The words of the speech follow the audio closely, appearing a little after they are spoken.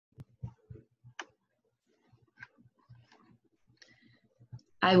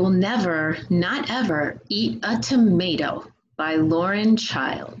I Will Never, Not Ever Eat a Tomato by Lauren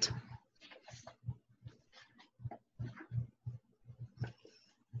Child.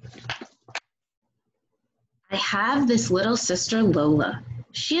 I have this little sister Lola.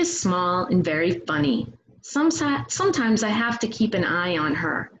 She is small and very funny. Sometimes I have to keep an eye on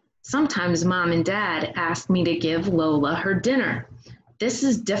her. Sometimes mom and dad ask me to give Lola her dinner. This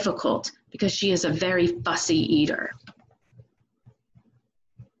is difficult because she is a very fussy eater.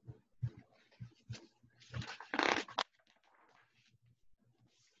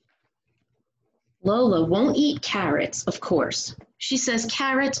 Lola won't eat carrots, of course. She says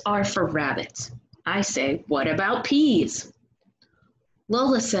carrots are for rabbits. I say, what about peas?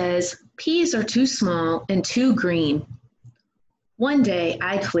 Lola says, peas are too small and too green. One day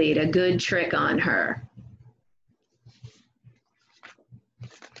I played a good trick on her.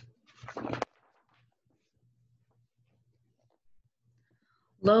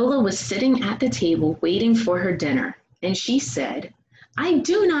 Lola was sitting at the table waiting for her dinner, and she said, I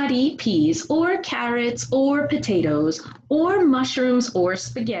do not eat peas or carrots or potatoes or mushrooms or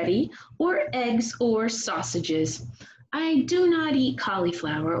spaghetti or eggs or sausages. I do not eat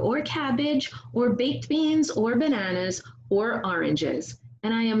cauliflower or cabbage or baked beans or bananas or oranges.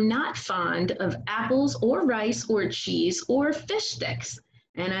 And I am not fond of apples or rice or cheese or fish sticks.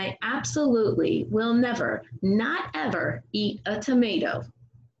 And I absolutely will never, not ever, eat a tomato.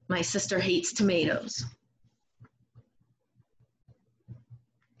 My sister hates tomatoes.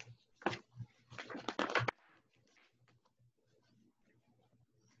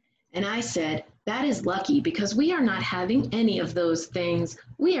 And I said, that is lucky because we are not having any of those things.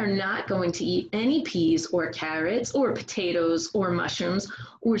 We are not going to eat any peas or carrots or potatoes or mushrooms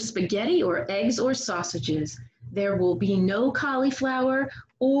or spaghetti or eggs or sausages. There will be no cauliflower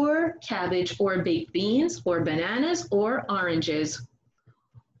or cabbage or baked beans or bananas or oranges.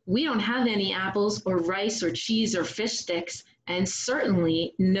 We don't have any apples or rice or cheese or fish sticks, and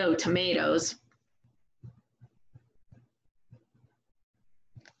certainly no tomatoes.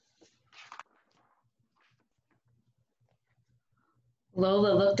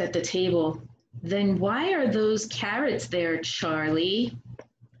 Lola looked at the table. Then why are those carrots there, Charlie?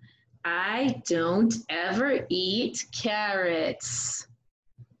 I don't ever eat carrots.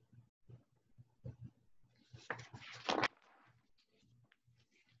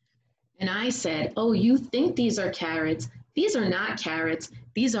 And I said, oh, you think these are carrots? These are not carrots.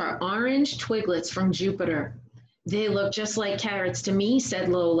 These are orange twiglets from Jupiter. They look just like carrots to me, said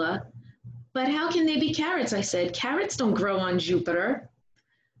Lola. But how can they be carrots? I said, carrots don't grow on Jupiter.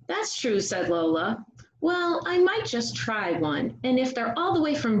 That's true, said Lola. Well, I might just try one, and if they're all the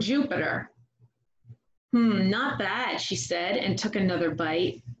way from Jupiter. Not bad, she said, and took another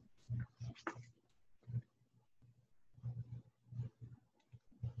bite.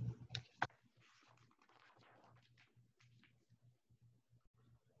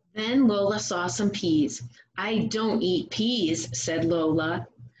 Then Lola saw some peas. I don't eat peas, said Lola.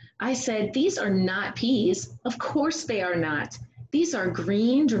 I said, these are not peas. Of course they are not. These are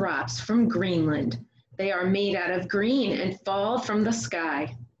green drops from Greenland. They are made out of green and fall from the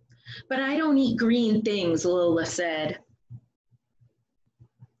sky. But I don't eat green things, Lola said.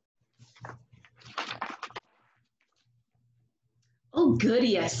 Oh,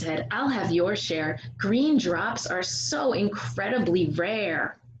 goody, I said. I'll have your share. Green drops are so incredibly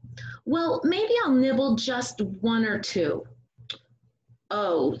rare. Well, maybe I'll nibble just one or two.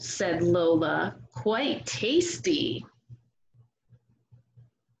 Oh, said Lola, quite tasty.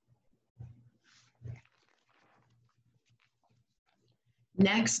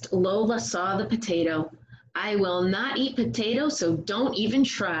 Next, Lola saw the potato. I will not eat potato, so don't even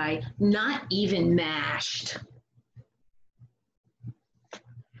try, not even mashed.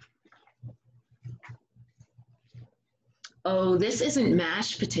 Oh, this isn't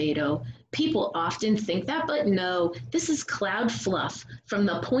mashed potato. People often think that, but no, this is cloud fluff from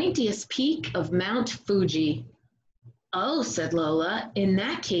the pointiest peak of Mount Fuji. Oh, said Lola, in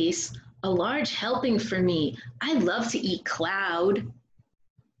that case, a large helping for me. I love to eat cloud.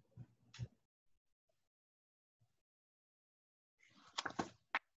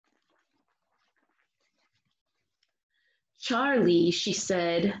 Charlie, she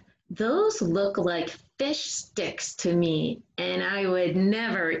said, those look like fish sticks to me, and I would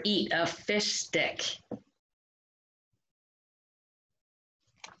never eat a fish stick.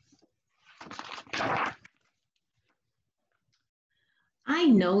 I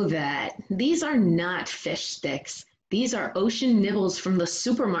know that. These are not fish sticks. These are ocean nibbles from the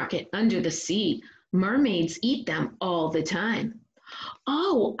supermarket under the sea. Mermaids eat them all the time.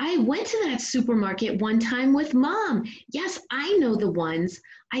 Oh, I went to that supermarket one time with Mom. Yes, I know the ones.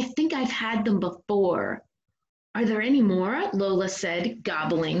 I think I've had them before. Are there any more? Lola said,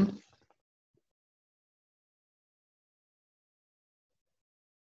 gobbling.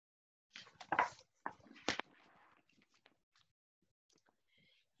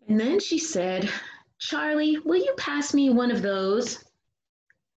 And then she said, Charlie, will you pass me one of those?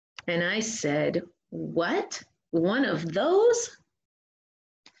 And I said, what? One of those?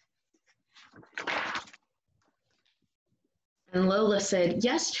 And Lola said,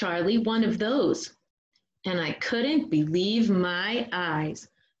 yes, Charlie, one of those. And I couldn't believe my eyes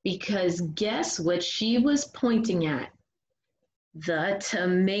because guess what she was pointing at? The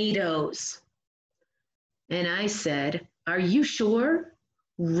tomatoes. And I said, are you sure?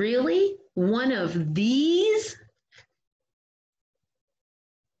 Really? One of these?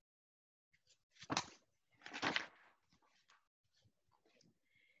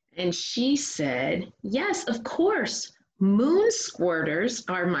 And she said, yes, of course. Moon squirters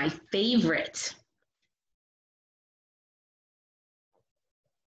are my favorite.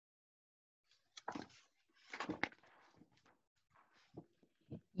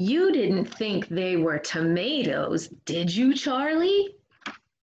 You didn't think they were tomatoes, did you, Charlie?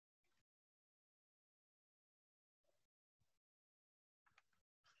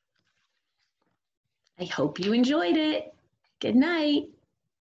 I hope you enjoyed it. Good night.